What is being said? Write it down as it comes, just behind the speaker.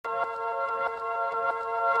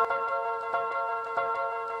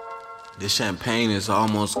This champagne is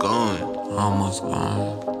almost gone. Almost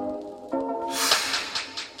gone.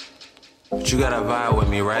 But you gotta vibe with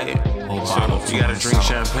me, right? So you gotta drink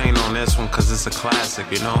champagne on this one, cause it's a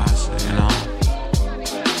classic, you know?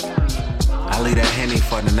 I leave that Henny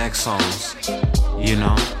for the next songs, you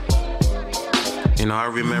know? You know, I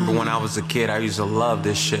remember when I was a kid, I used to love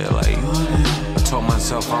this shit. Like, I told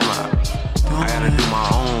myself, I gotta do my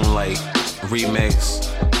own, like, remix.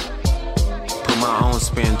 Put my own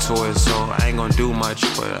spin to it, so I ain't gonna do much,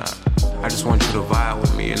 but I just want you to vibe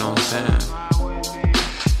with me, you know what I'm saying?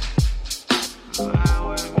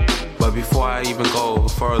 But before I even go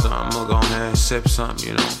further, I'm gonna go ahead and sip something,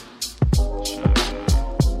 you know?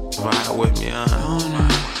 Vibe with me,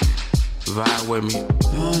 Vibe with me.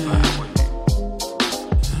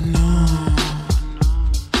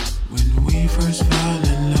 When we first fell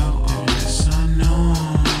in love, oh yes I know.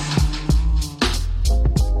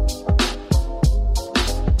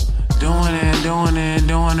 Doing it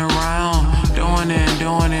around. Doing it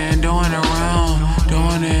around. Doing it around.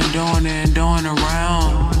 Doing it around. Doing it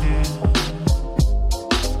around.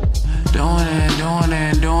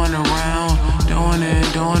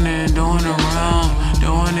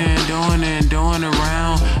 Doing it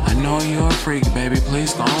around. I know you're a freak, baby,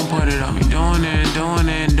 please gon' put it on me. Doing it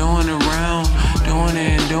around. Doing it around.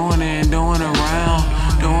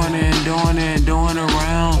 Doing it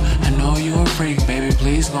around. I know you're a freak, baby,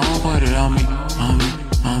 please gon' put it on me.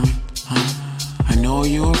 I know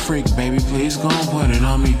you're a freak, baby, please gon' put it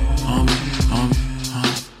on me.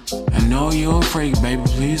 I know you're a freak, baby,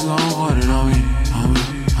 please gon' put it on me.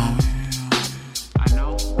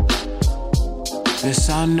 This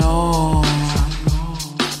I know.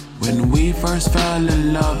 When we first fell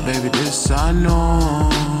in love, baby, this I know.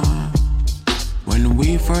 When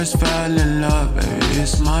we first fell in love, baby,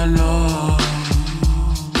 it's my love.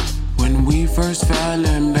 When we first fell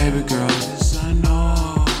in, baby girl, this I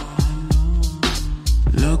know.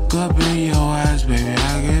 Look up in your eyes, baby,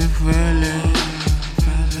 I can feel it.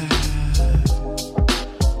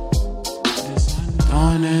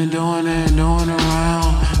 Doing it around.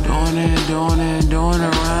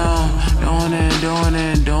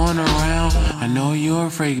 Doing it around. I know you're a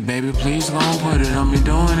freak, baby, please gon' put it on me.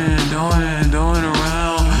 Doing it around. Doing it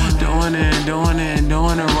around. Doing it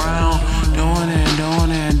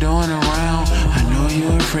around. I know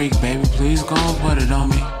you're a freak, baby, please gon' put it on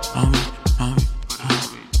me.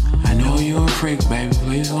 I know you're a freak, baby,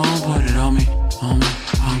 please gon' put it on me.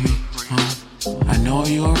 I know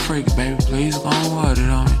you're a freak, baby, please gon' put it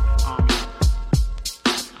on me.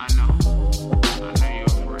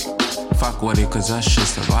 Fuck with it, cause that's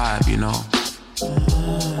just a vibe, you know.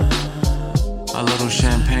 A little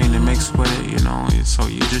champagne to mix with it, you know, so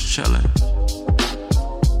you just chillin'.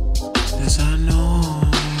 Yes, I know.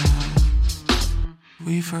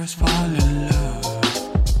 We first fall in love.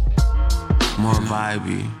 More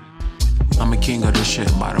vibey. I'm a king of this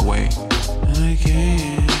shit, by the way.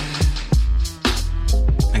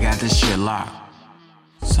 I got this shit locked.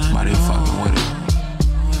 Somebody fucking with it.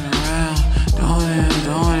 Doing it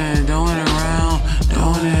around. Doing it around.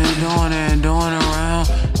 Doing it around.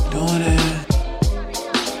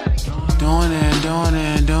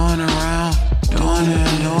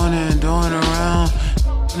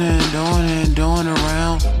 Doing it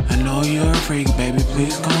around. I know you're a freak, baby,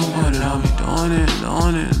 please come put it on me. Doing it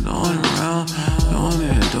around. Doing it around.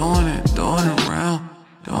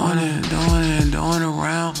 Doing it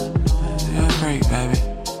around. You're a freak, baby,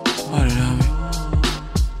 put it on me.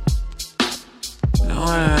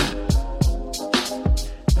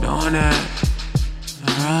 Doing it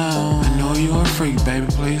around. I know you're a freak, baby,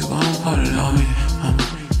 please gon' put it on me.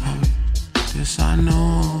 This I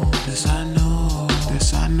know.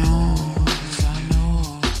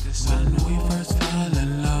 When we first fell in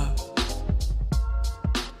love.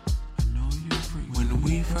 I know you're a freak. When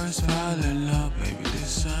we first fell in love, baby,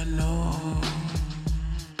 this I know.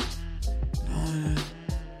 Doing it.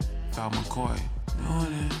 Velt Mccoyy.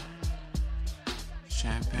 Doing it.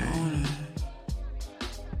 Champagne.